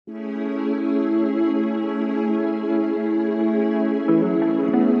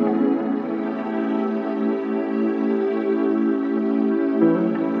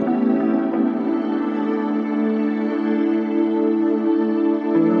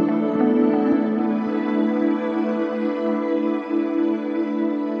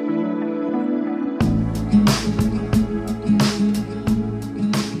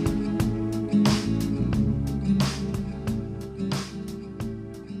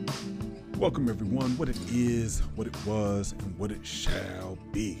Welcome everyone, what it is, what it was, and what it shall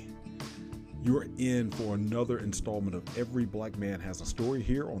be. You're in for another installment of Every Black Man Has a Story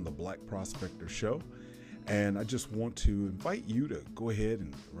here on the Black Prospector Show. And I just want to invite you to go ahead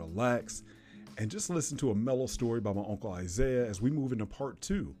and relax and just listen to a mellow story by my Uncle Isaiah as we move into part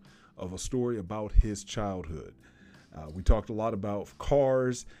 2 of a story about his childhood. We talked a lot about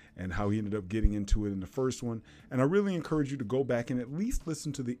cars and how he ended up getting into it in the first one. And I really encourage you to go back and at least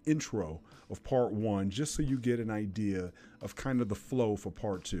listen to the intro of part 1, just so you get an idea of kind of the flow for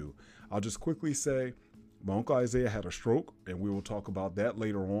part 2. I'll just quickly say my Uncle Isaiah had a stroke, and we will talk about that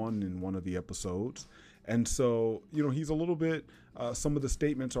later on in one of the episodes. And so, he's a little bit, some of the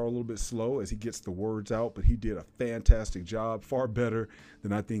statements are a little bit slow as he gets the words out, but he did a fantastic job, far better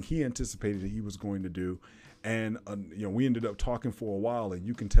than I think he anticipated that he was going to do. And, we ended up talking for a while, and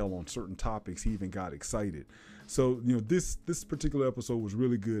you can tell on certain topics, he even got excited. So, this particular episode was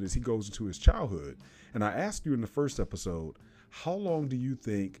really good as he goes into his childhood. And I asked you in the first episode, how long do you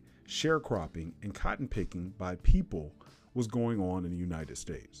think sharecropping and cotton picking by people was going on in the United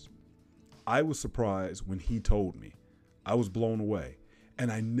States? I was surprised when he told me. I was blown away.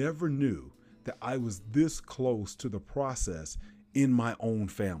 And I never knew that I was this close to the process in my own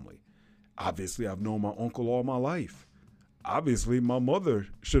family. Obviously, I've known my uncle all my life. Obviously, my mother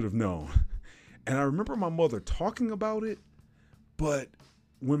should have known. And I remember my mother talking about it, but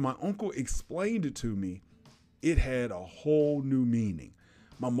when my uncle explained it to me, it had a whole new meaning.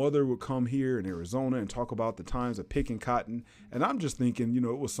 My mother would come here in Arizona and talk about the times of picking cotton. And I'm just thinking,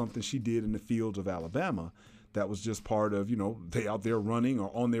 it was something she did in the fields of Alabama. That was just part of, they out there running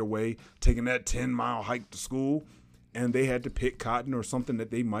or on their way, taking that 10-mile hike to school. And they had to pick cotton or something that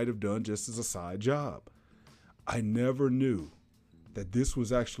they might have done just as a side job. I never knew that this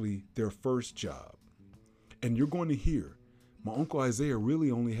was actually their first job. And you're going to hear my Uncle Isaiah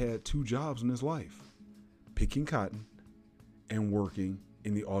really only had 2 jobs in his life: picking cotton and working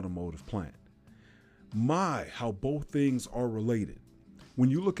in the automotive plant. My, how both things are related. When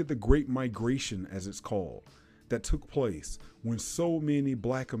you look at the Great Migration, as it's called, that took place when so many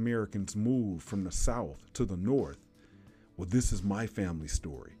Black Americans moved from the South to the North, well, this is my family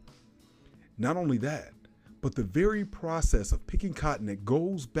story. Not only that, but the very process of picking cotton that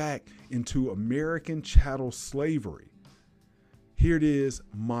goes back into American chattel slavery. Here it is,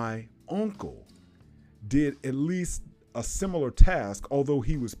 my uncle did at least a similar task, although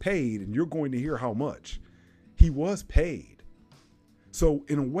he was paid, and you're going to hear how much. He was paid. So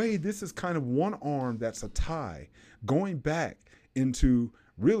in a way, this is kind of one arm that's a tie going back into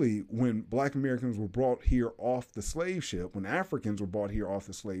really when Black Americans were brought here off the slave ship, when Africans were brought here off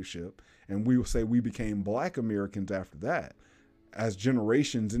the slave ship, and we will say we became Black Americans after that, as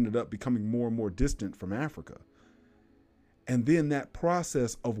generations ended up becoming more and more distant from Africa. And then that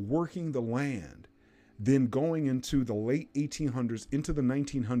process of working the land, then going into the late 1800s, into the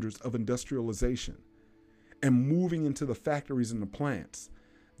 1900s of industrialization, and moving into the factories and the plants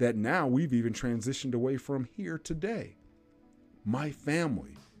that now we've even transitioned away from here today. My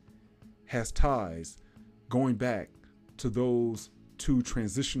family has ties going back to those 2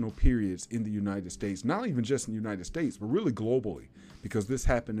 transitional periods in the United States, not even just in the United States, but really globally, because this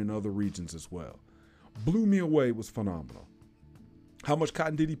happened in other regions as well. Blew me away, was phenomenal. How much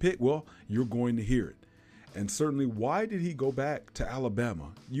cotton did he pick? Well, you're going to hear it. And certainly, why did he go back to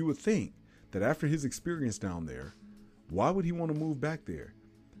Alabama? You would think that after his experience down there, why would he want to move back there?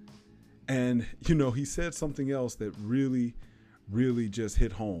 And, he said something else that really just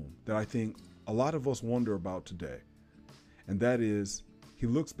hit home that I think a lot of us wonder about today. And that is, he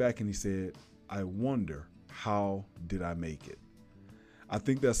looks back and he said, I wonder, how did I make it? I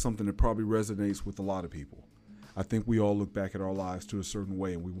think that's something that probably resonates with a lot of people. I think we all look back at our lives to a certain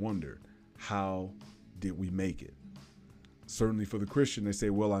way and we wonder, how did we make it? Certainly for the Christian, they say,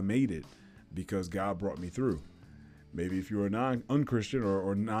 well, I made it because God brought me through. Maybe if you're a unchristian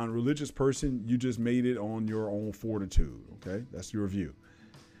or non-religious person, you just made it on your own fortitude, okay? That's your view.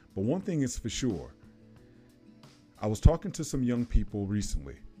 But one thing is for sure. I was talking to some young people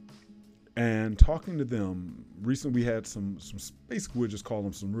recently, and talking to them, recently we had some basically we'll just call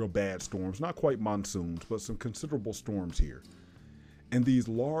them some real bad storms, not quite monsoons, but some considerable storms here. And these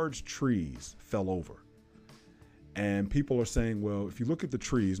large trees fell over. And people are saying, well, if you look at the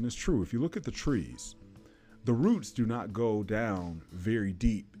trees, and it's true, if you look at the trees, the roots do not go down very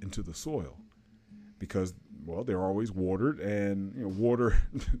deep into the soil because, well, they're always watered, and water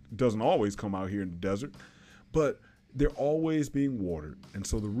doesn't always come out here in the desert, but they're always being watered. And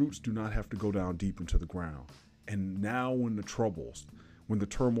so the roots do not have to go down deep into the ground. And now when the troubles, when the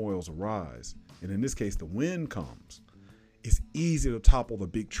turmoils arise, and in this case, the wind comes, it's easy to topple the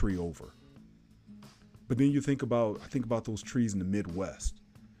big tree over. But then I think about those trees in the Midwest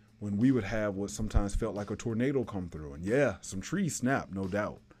when we would have what sometimes felt like a tornado come through. And yeah, some trees snapped, no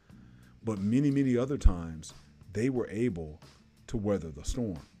doubt. But many, many other times, they were able to weather the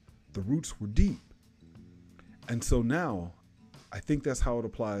storm. The roots were deep. And so now, I think that's how it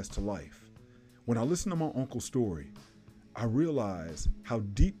applies to life. When I listen to my uncle's story, I realize how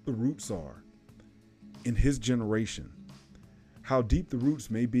deep the roots are in his generation, how deep the roots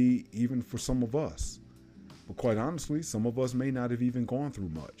may be even for some of us. But quite honestly, some of us may not have even gone through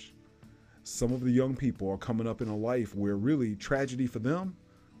much. Some of the young people are coming up in a life where really tragedy for them,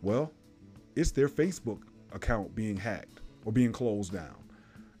 well, it's their Facebook account being hacked or being closed down,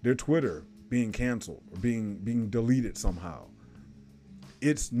 their Twitter being canceled or being deleted somehow.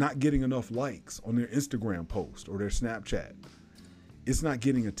 It's not getting enough likes on their Instagram post or their Snapchat. It's not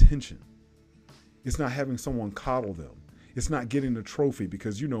getting attention. It's not having someone coddle them. It's not getting the trophy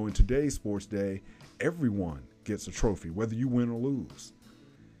because, in today's sports day, everyone gets a trophy, whether you win or lose.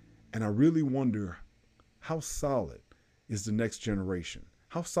 And I really wonder, how solid is the next generation?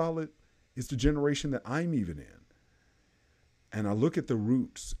 How solid is the generation that I'm even in? And I look at the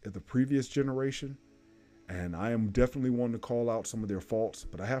roots of the previous generation, and I am definitely one to call out some of their faults,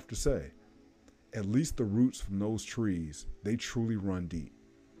 but I have to say, at least the roots from those trees, they truly run deep.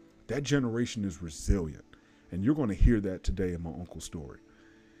 That generation is resilient, and you're going to hear that today in my uncle's story.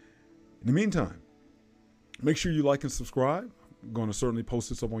 In the meantime, make sure you like and subscribe. I'm going to certainly post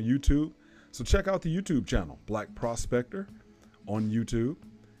this up on YouTube. So check out the YouTube channel, Black Prospector on YouTube.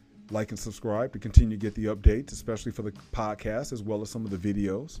 Like and subscribe to continue to get the updates, especially for the podcast, as well as some of the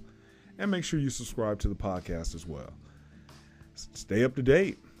videos. And make sure you subscribe to the podcast as well. Stay up to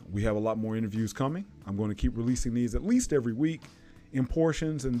date. We have a lot more interviews coming. I'm going to keep releasing these at least every week in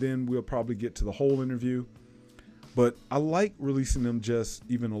portions, and then we'll probably get to the whole interview. But I like releasing them just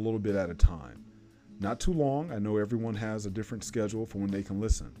even a little bit at a time. Not too long. I know everyone has a different schedule for when they can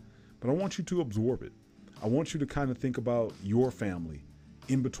listen, but I want you to absorb it. I want you to kind of think about your family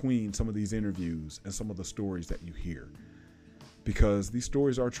in between some of these interviews and some of the stories that you hear, because these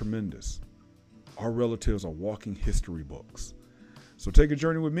stories are tremendous. Our relatives are walking history books. So take a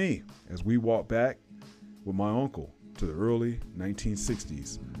journey with me as we walk back with my uncle to the early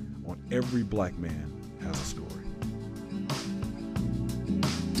 1960s on Every Black Man Has a Story.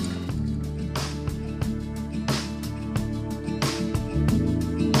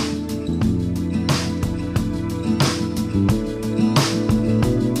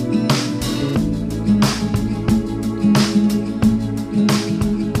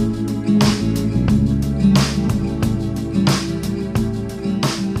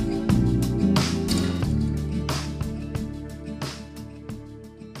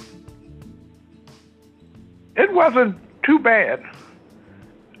 It wasn't too bad.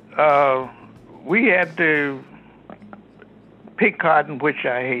 We had to pick cotton, which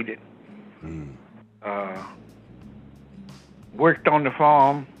I hated. Worked on the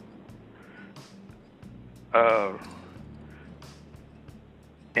farm.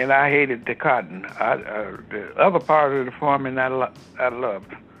 And I hated the cotton. The other part of the farming I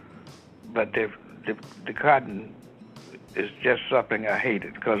loved. But the cotton is just something I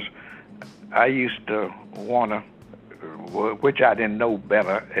hated, because I used to want to, which I didn't know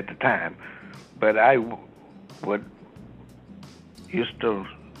better at the time, but I used to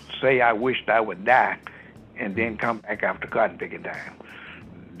say I wished I would die and then come back after cotton picking time.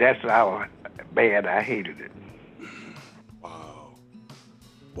 That's how bad I hated it.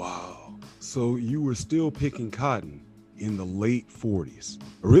 Wow. So you were still picking cotton in the late 40s.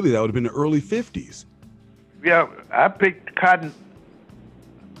 Or really, that would have been the early 50s. Yeah, I picked cotton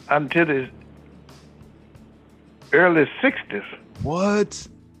until the early 60s. What?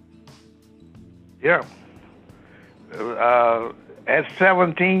 Yeah. At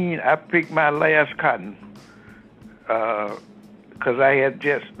 17, I picked my last cotton, because I had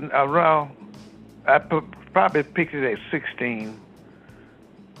just around, probably picked it at 16,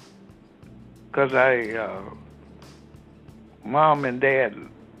 because Mom and Dad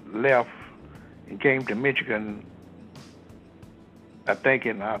left and came to Michigan, I think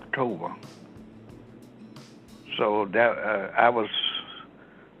in October. So that I was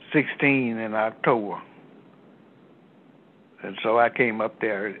 16 in October, and so I came up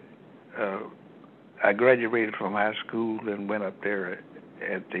there. I graduated from high school and went up there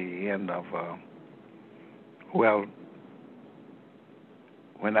at the end of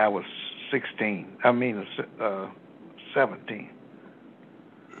when I was 17.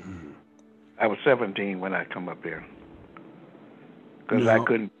 I was 17 when I come up there, because I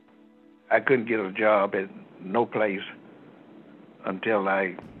couldn't get a job at no place until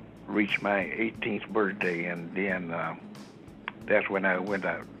I reached my 18th birthday, and then that's when I went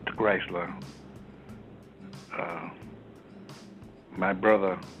out to Chrysler. My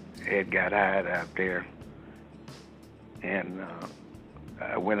brother had got hired out there, and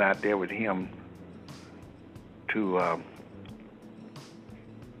I went out there with him to.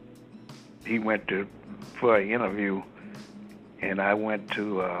 He went for an interview, and I went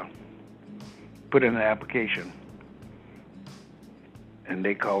to put in an application, and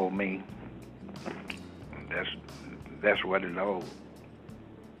they called me. That's what it all.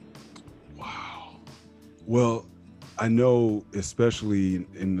 Wow. Well, I know, especially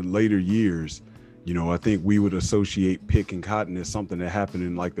in the later years, I think we would associate picking cotton as something that happened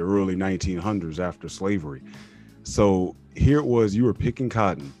in like the early 1900s after slavery. So here it was, you were picking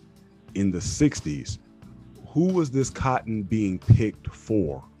cotton in the 60s. Who was this cotton being picked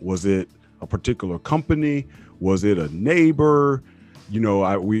for? Was it a particular company? Was it a neighbor?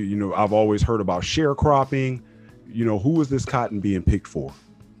 I've always heard about sharecropping. Who was this cotton being picked for?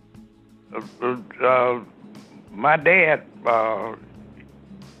 My dad,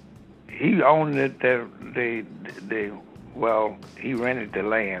 he owned it. He rented the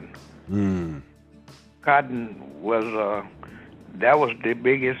land. Cotton was that was the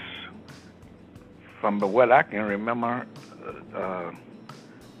biggest, from what I can remember,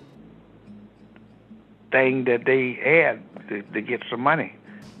 thing that they had to get some money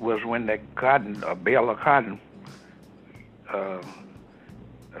was when that cotton, a bale of cotton, I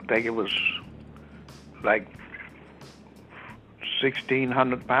think it was like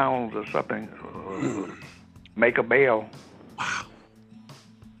 1,600 pounds or something, make a bale. Wow.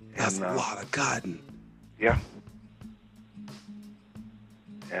 That's a lot of cotton. Yeah.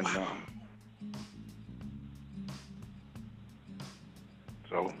 And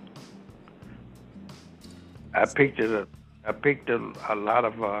so I picked a lot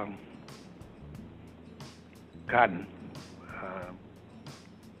of cotton.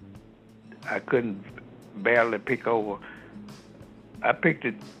 I couldn't barely pick over. I picked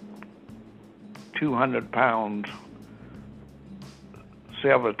it 200 pounds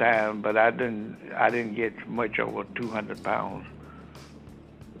several times, but I didn't get much over 200 pounds.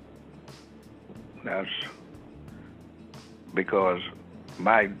 That's because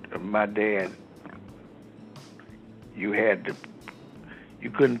my dad,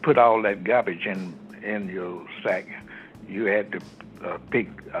 you couldn't put all that garbage in your sack. You had to pick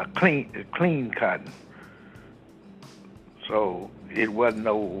a clean cotton. So it wasn't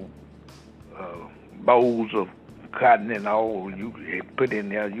no bowls of cotton and all you had put in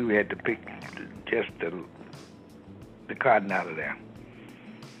there. You had to pick just the cotton out of there.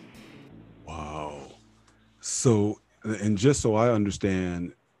 Wow. So, and just so I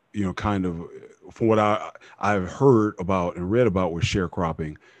understand, kind of from what I've heard about and read about with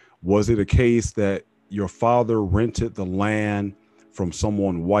sharecropping, was it a case that your father rented the land from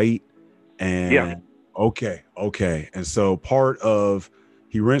someone white? And yeah. Okay. And so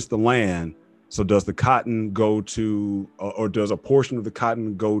he rents the land. So does the cotton go to, or does a portion of the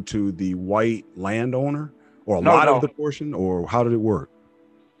cotton go to the white landowner, or a lot of the portion, or how did it work?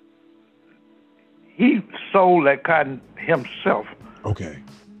 He sold that cotton himself. Okay.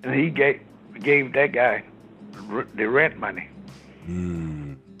 And he gave that guy the rent money.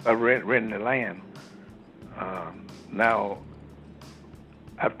 Renting the land. Now,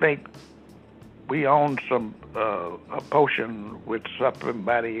 I think we own a portion with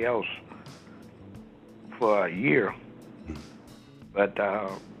somebody else for a year, but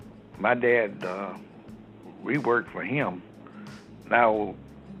my dad, we worked for him. Now,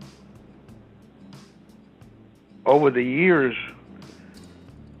 over the years,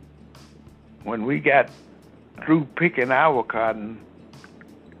 when we got through picking our cotton,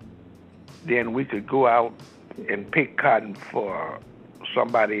 then we could go out and pick cotton for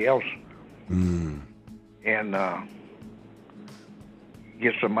somebody else and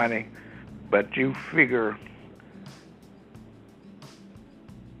get some money. But you figure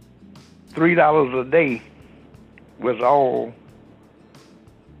 $3 a day was all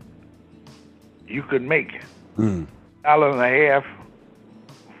you could make. $1.50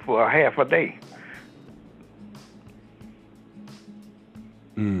 for half a day.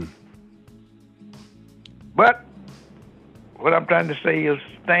 But what I'm trying to say is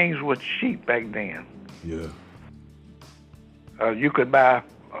things were cheap back then. Yeah. You could buy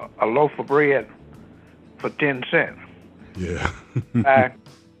a loaf of bread for 10 cents. Yeah. I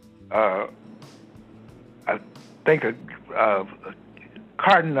think a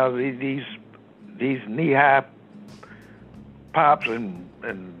carton of these knee-high pops and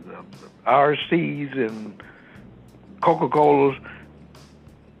RCs and Coca-Colas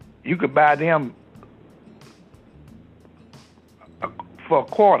you could buy them for a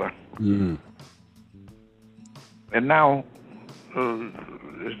quarter. Mm. And now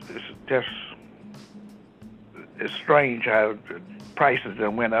it's just it's strange how the prices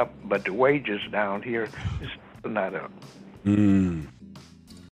have went up, but the wages down here is still not up. Mm.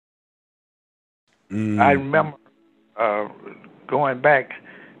 Mm. I remember going back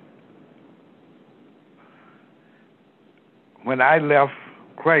when I left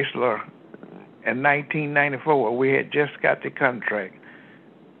Chrysler in 1994. We had just got the contract.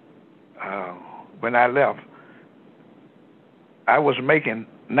 When I left, I was making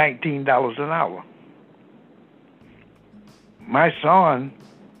 $19 an hour. My son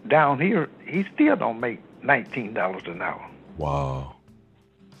down here, he still don't make $19 an hour. Wow.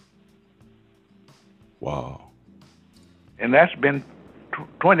 Wow. And that's been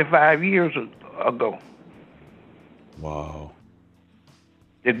 25 years ago. Wow.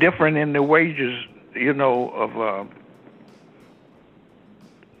 The difference in the wages, you know, of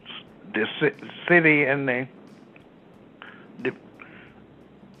the city and the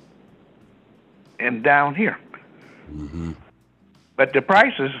and down here. Mm-hmm. But the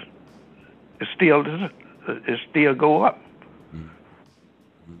prices still go up.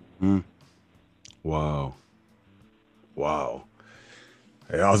 Mm-hmm. Wow. Wow.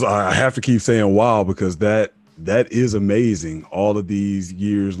 Hey, I have to keep saying wow, because that is amazing. All of these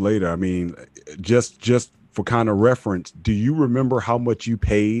years later, I mean, just for kind of reference, do you remember how much you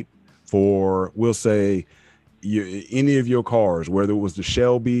paid for, we'll say, any of your cars, whether it was the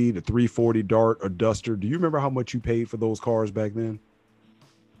Shelby, the 340 Dart, or Duster? Do you remember how much you paid for those cars back then?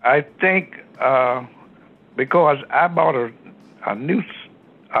 I think because I bought a new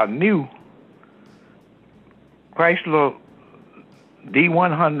Chrysler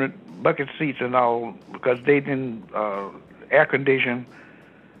D100 bucket seats and all, because they didn't air condition.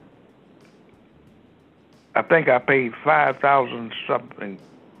 I think I paid $5,000 something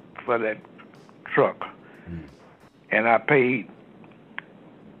for that truck, and I paid,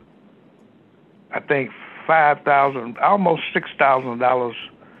 I think, $5,000, almost $6,000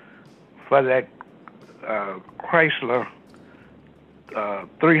 for that Chrysler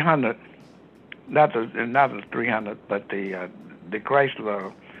 300. Not the 300, but the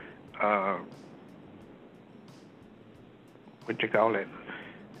Chrysler. What you call it?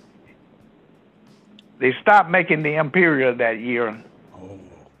 They stopped making the Imperial that year,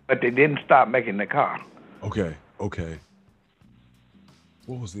 but they didn't stop making the car. Okay.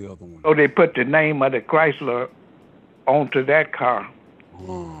 What was the other one? So they put the name of the Chrysler onto that car.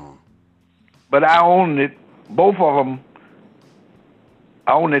 Oh. But I owned it, both of them.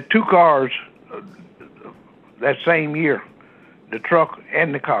 I owned the two cars that same year, the truck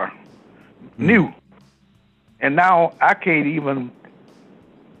and the car, new. And now I can't even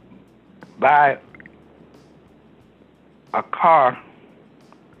buy a car,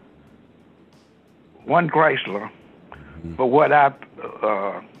 one Chrysler, for what I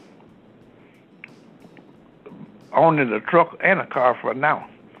owned the truck and a car for now.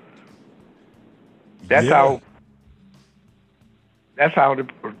 That's how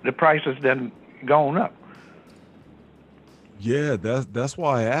the prices then gone up. Yeah, that's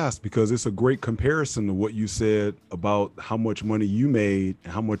why I asked, because it's a great comparison to what you said about how much money you made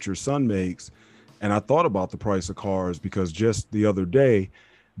and how much your son makes. And I thought about the price of cars, because just the other day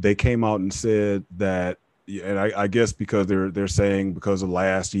they came out and said that, and I guess because they're saying because of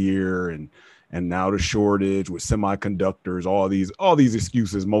last year and now the shortage with semiconductors, all these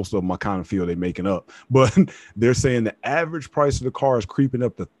excuses, most of them I kind of feel they're making up, but they're saying the average price of the car is creeping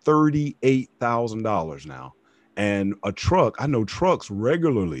up to $38,000 now. And a truck, I know trucks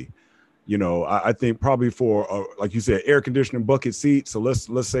regularly, you know, I think probably for, like you said, air conditioning bucket seat. So let's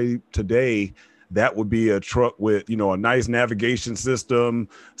say today that would be a truck with, you know, a nice navigation system,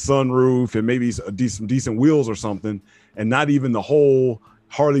 sunroof, and maybe some decent wheels or something, and not even the whole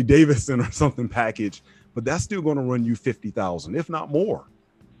Harley Davidson or something package, but that's still going to run you $50,000, if not more.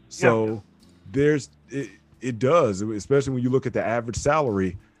 So it does, especially when you look at the average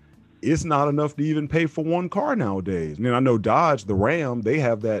salary. It's not enough to even pay for one car nowadays. I mean, I know Dodge, the Ram, they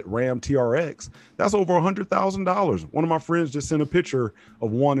have that Ram TRX. That's over $100,000. One of my friends just sent a picture of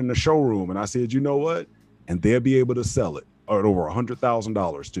one in the showroom, and I said, you know what? And they'll be able to sell it at over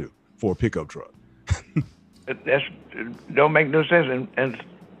 $100,000 too for a pickup truck. That don't make no sense. And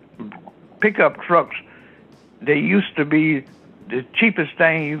pickup trucks, they used to be the cheapest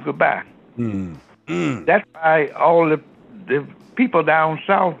thing you could buy. That's why all the people down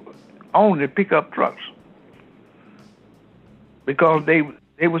south own the pickup trucks, because they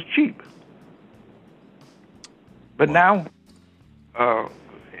was cheap. But now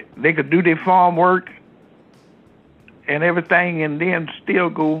they could do their farm work and everything, and then still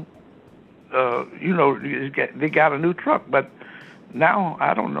go. They got a new truck, but now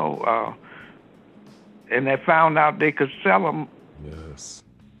I don't know. And they found out they could sell them. Yes.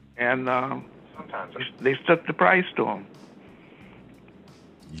 And sometimes they stuck the price to them.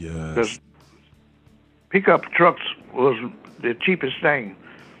 Yes. Because pickup trucks was the cheapest thing.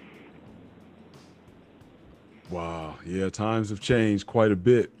 Wow. Yeah, times have changed quite a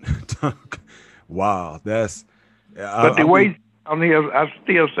bit. Wow, that's. But the wage down here, I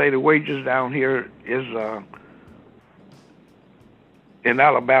still say the wages down here is in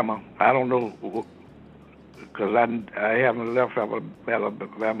Alabama. I don't know because I haven't left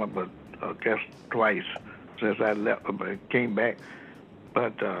Alabama but just twice since I left, came back.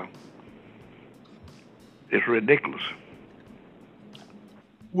 But it's ridiculous.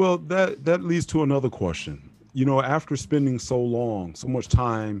 Well, that leads to another question. You know, after spending so much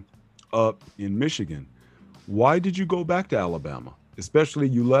time up in Michigan, why did you go back to Alabama? Especially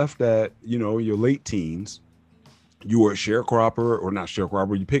you left at, your late teens. You were a sharecropper, or not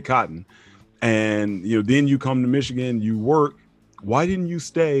sharecropper, you picked cotton. And, then you come to Michigan, you work. Why didn't you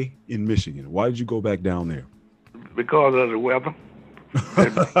stay in Michigan? Why did you go back down there? Because of the weather.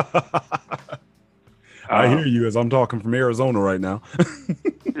 I hear you as I'm talking from Arizona right now.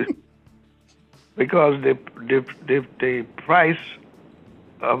 Because the price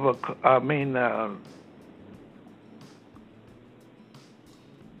of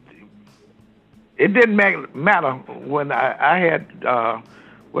it didn't matter when I had,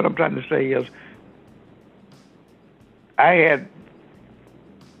 what I'm trying to say is, I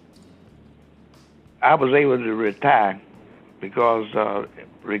was able to retire because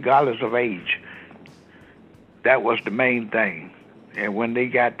regardless of age, that was the main thing. And when they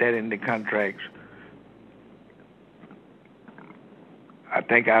got that in the contracts, I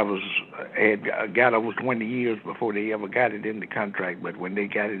think I had got over 20 years before they ever got it in the contract. But when they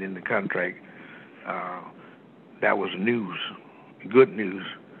got it in the contract, that was news, good news.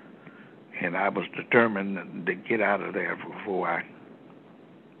 And I was determined to get out of there before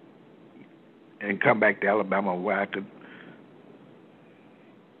and come back to Alabama where I could,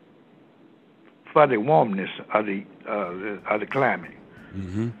 for the warmness of the climate.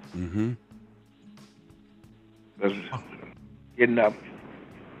 Mm-hmm. Mm-hmm. Because getting up,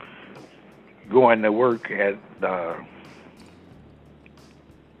 going to work at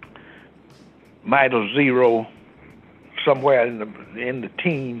 -0, somewhere in the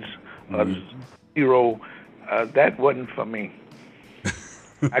teens, zero, that wasn't for me.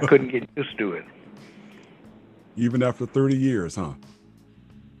 I couldn't get used to it. Even after 30 years, huh?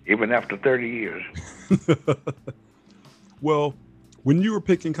 Even after 30 years. Well, when you were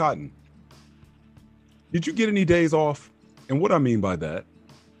picking cotton, did you get any days off? And what I mean by that,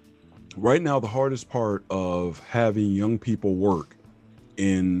 right now, the hardest part of having young people work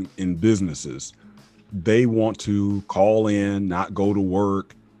in businesses, they want to call in, not go to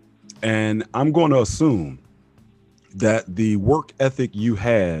work. And I'm going to assume that the work ethic you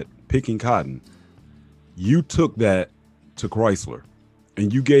had picking cotton, you took that to Chrysler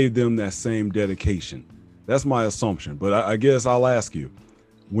and you gave them that same dedication. That's my assumption. But I guess I'll ask you,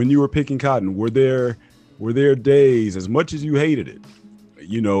 when you were picking cotton, were there days, as much as you hated it,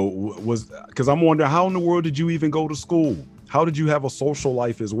 because I'm wondering, how in the world did you even go to school? How did you have a social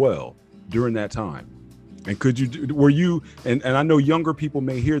life as well during that time? And were you, and I know younger people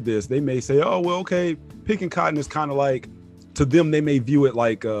may hear this, they may say, oh, well, okay, picking cotton is kind of like, to them, they may view it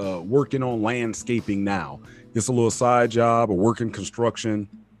like working on landscaping now. It's a little side job or working construction.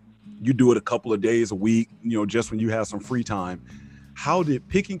 You do it a couple of days a week, just when you have some free time. How did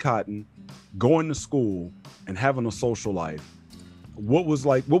picking cotton, going to school, and having a social life, what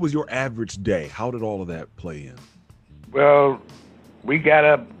was your average day? How did all of that play in? Well, we got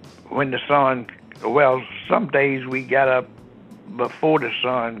up when the sun, some days we got up before the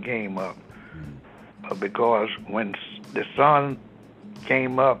sun came up. Because when the sun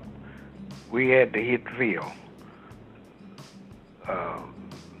came up, we had to hit the field.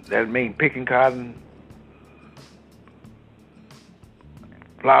 That means picking cotton,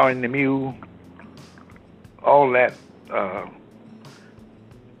 plowing the mule, all that.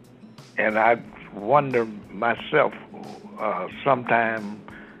 And I wonder myself sometime,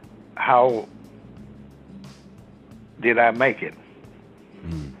 how did I make it?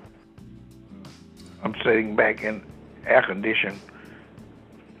 I'm sitting back in air condition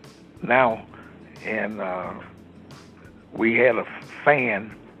now, and we had a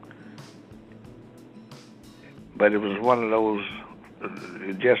fan, but it was one of those,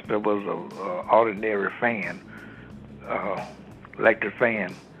 it was an ordinary fan, electric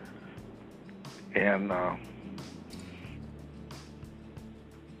fan, and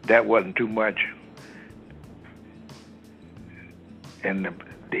that wasn't too much. And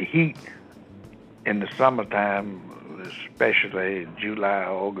the heat in the summertime, especially July,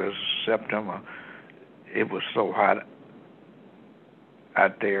 August, September, it was so hot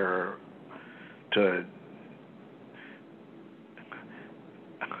out there to,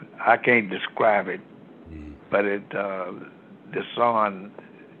 I can't describe it, but the sun,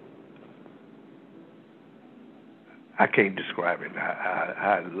 I can't describe it,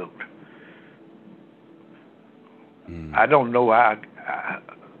 how it looked. I don't know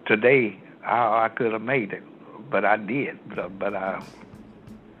today how I could have made it, but I did. But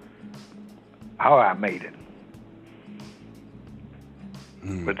how I made it,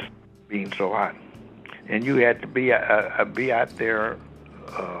 but being so hot, and you had to be out there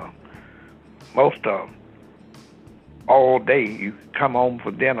most of all day. You come home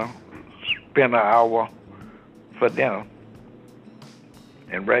for dinner, spend an hour for dinner,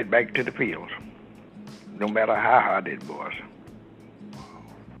 and right back to the fields, no matter how hot it was.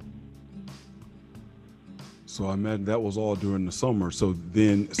 So I imagine that was all during the summer. So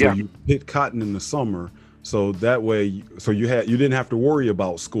you picked cotton in the summer. So that way, so you didn't have to worry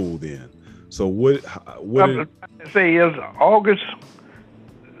about school then. So what I'm trying to say is August,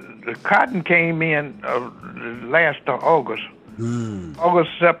 the cotton came in the last of August,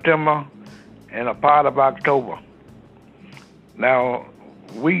 August, September, and a part of October. Now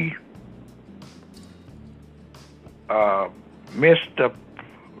we missed a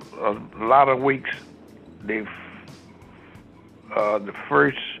lot of weeks. The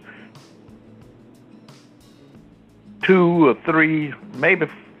first 2 or 3, maybe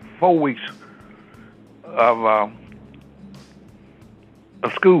 4 weeks of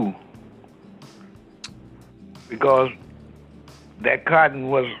school, because that cotton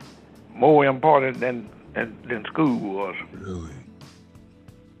was more important than school was. Really?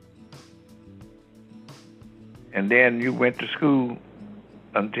 And then you went to school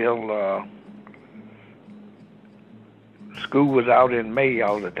until school was out in May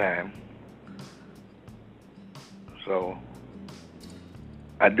all the time. So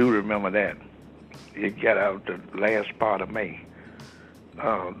I do remember that. It got out the last part of May.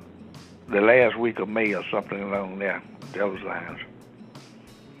 The last week of May or something along there, those lines.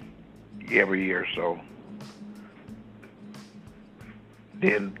 Every year. So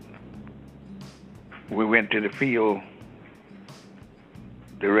then we went to the field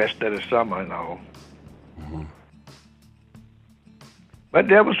the rest of the summer and all. But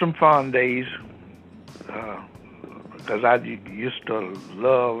there were some fun days, because I used to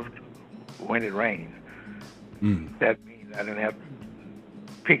love when it rained. That means I didn't have to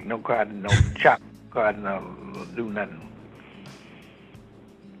pick no cotton, no chop cotton, or do nothing.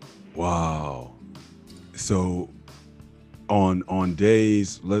 Wow. So on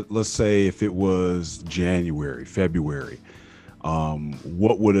days, let's say if it was January, February,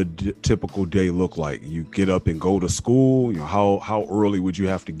 what would a typical day look like? You get up and go to school. How early would you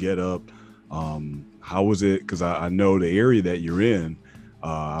have to get up? How was it? Because I know the area that you're in.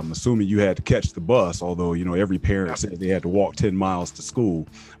 I'm assuming you had to catch the bus, although every parent said they had to walk 10 miles to school.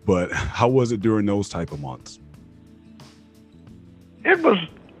 But how was it during those type of months? It was,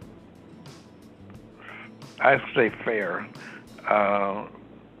 I'd say, fair.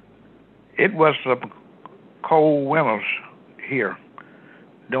 It was some cold winters here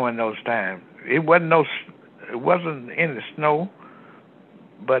during those times. It wasn't any snow,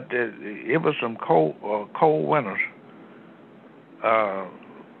 but it was some cold winters.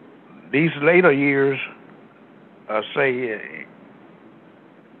 These later years, say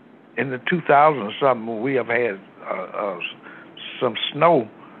in the 2000s something, we have had some snow,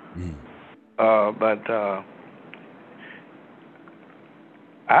 but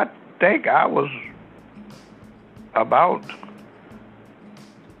I think I was about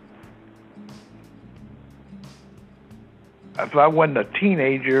if I wasn't a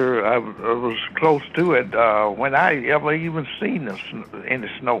teenager, I was close to it when I ever even seen any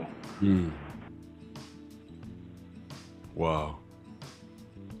snow. Wow.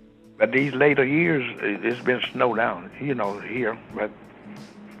 But these later years, it's been snow down, here, but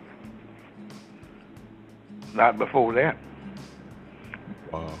not before that.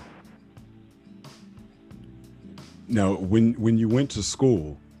 Wow. Now, when you went to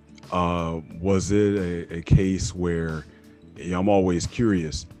school, was it a case where, I'm always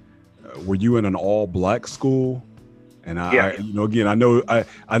curious, were you in an all-black school? And again, I know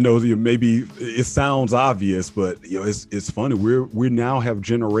maybe it sounds obvious, but it's funny. We now have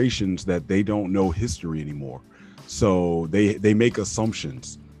generations that they don't know history anymore, so they make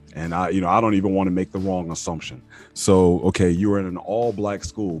assumptions. And I don't even want to make the wrong assumption. So, okay, you were in an all-black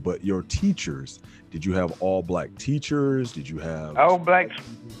school, but your teachers, did you have all-black teachers? Did you have all black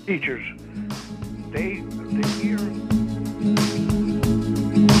teachers? The year